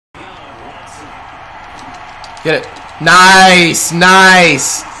Get it. Nice.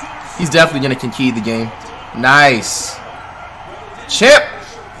 Nice. He's definitely going to concede the game. Nice. Chip.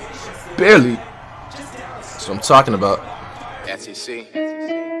 Barely. That's what I'm talking about. SEC.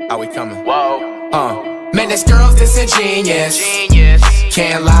 How we coming? Whoa. Man, this girl's this a genius.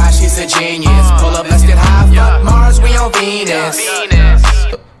 Can't lie, she's a genius. Pull up, let's get high. Fuck Mars, we on Venus.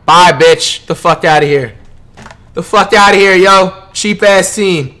 Bye, bitch. The fuck out of here. The fuck out of here, yo. Cheap ass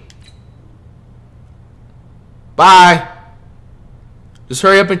team. Bye. Just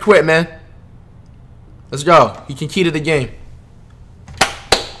hurry up and quit, man. Let's go. He conceded the game.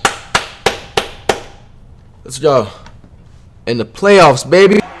 Let's go. In the playoffs,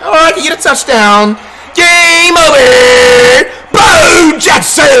 baby. Oh, I can get a touchdown. Game over. Bo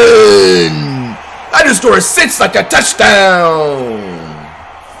Jackson. I just scored 6 like a touchdown.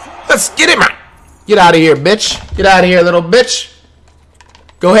 Let's get it, man. Get out of here, bitch. Get out of here, little bitch.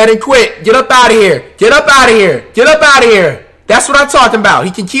 Go ahead and quit. Get up out of here. Get up out of here. Get up out of here. That's what I'm talking about.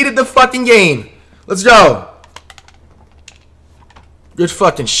 He conceded the fucking game. Let's go. Good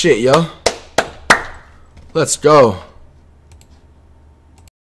fucking shit, yo. Let's go.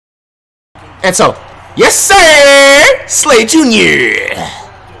 And so, yes, sir. Slay Jr.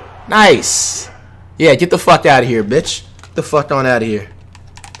 Nice. Yeah, get the fuck out of here, bitch. Get the fuck on out of here.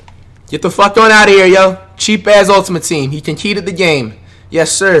 Get the fuck on out of here, yo. Cheap ass ultimate team. He conceded the game.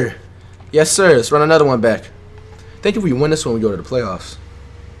 Yes, sir. Yes, sir. Let's run another one back. I think if we win this one, we go to the playoffs.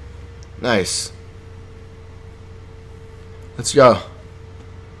 Nice. Let's go.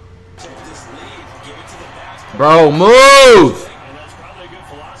 Bro, move!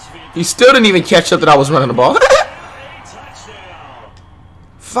 He still didn't even catch up that I was running the ball.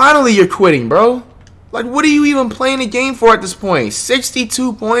 Finally, you're quitting, bro. Like, what are you even playing the game for at this point?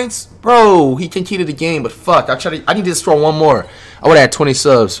 62 points? Bro, he conceded the game, but fuck. I need to just throw one more. I would have had 20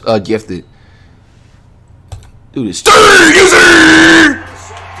 subs gifted. Do this. Come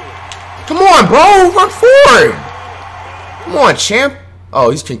on, bro. Run forward. Come on, champ. Oh,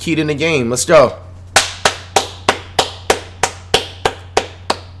 he's conceding the game. Let's go.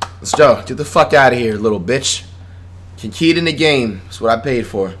 Let's go. Get the fuck out of here, little bitch. Conceding the game. That's what I paid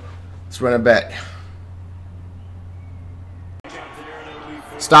for. Let's run it back.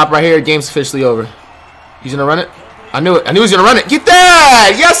 Stop right here. Game's officially over. He's gonna run it. I knew it. I knew he was gonna run it. Get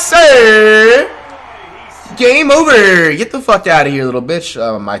that! Yes, sir! Game over. Get the fuck out of here, little bitch.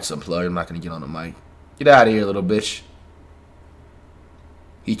 My mic's unplugged. I'm not gonna get on the mic. Get out of here, little bitch.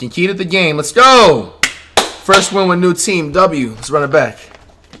 He conceded the game. Let's go! First win with new team. W. Let's run it back.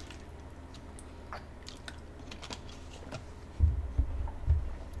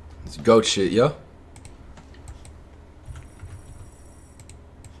 It's goat shit, yo.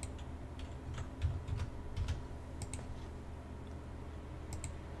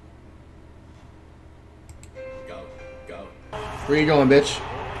 Where you going, bitch?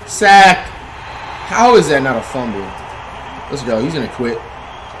 Sack! How is that not a fumble? Let's go. He's gonna quit.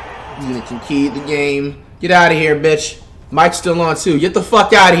 He's gonna concede the game. Get out of here, bitch. Mike's still on too. Get the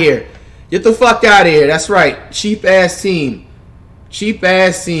fuck out of here. Get the fuck out of here. That's right. Cheap ass team. Cheap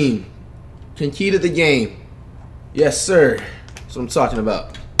ass team. Conceded the game. Yes, sir. That's what I'm talking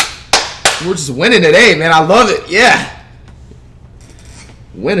about. We're just winning today, man. I love it. Yeah.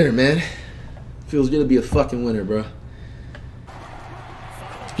 Winner, man. Feels good to be a fucking winner, bro.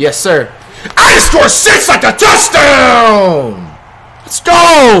 Yes, sir. I just scored 6 like a touchdown! Let's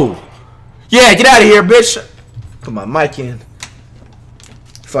go! Yeah, get out of here, bitch. Put my mic in.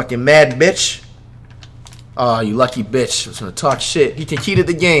 Fucking mad bitch. Oh, you lucky bitch. I was gonna talk shit. He conceded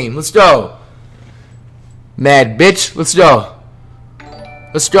the game. Let's go. Mad bitch. Let's go.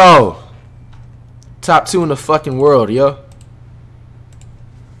 Let's go. Top 2 in the fucking world, yo.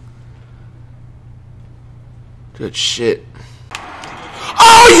 Good shit.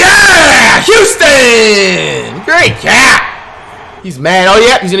 Oh, yeah! Houston! Great cap! He's mad. Oh,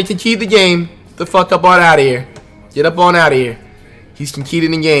 yeah. He's going to concede the game. Get the fuck up on out of here. Get up on out of here. He's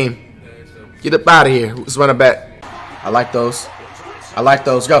conceding the game. Get up out of here. Let's run it back. I like those. I like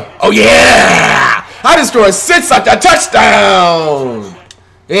those. Go. Oh, yeah! I just scored 6 like a touchdown!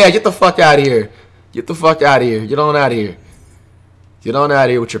 Yeah, get the fuck out of here. Get the fuck out of here. Get on out of here. Get on out of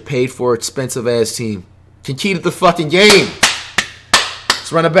here with your paid-for, expensive-ass team. Conceded the fucking game.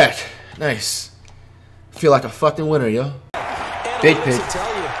 Let's run it back. Nice. Feel like a fucking winner, yo. Big pick.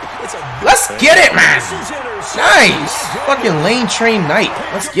 Let's get it, man. Nice. Fucking lane train night.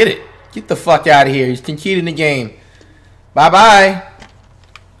 Let's get it. Get the fuck out of here. He's conceding the game. Bye-bye.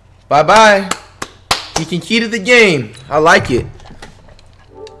 Bye-bye. He conceded the game. I like it.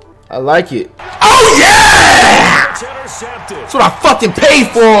 I like it. Oh, yeah! That's what I fucking paid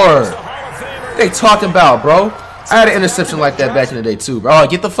for. they talking about, bro? I had an interception like that back in the day too, bro. Oh,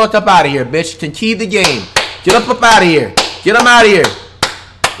 get the fuck up out of here, bitch. Conkeed the game. Get up out of here. Get him out of here.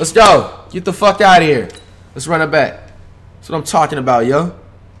 Let's go. Get the fuck out of here. Let's run it back. That's what I'm talking about, yo.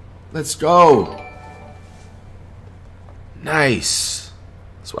 Let's go. Nice.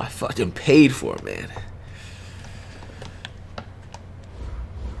 That's what I fucking paid for, man.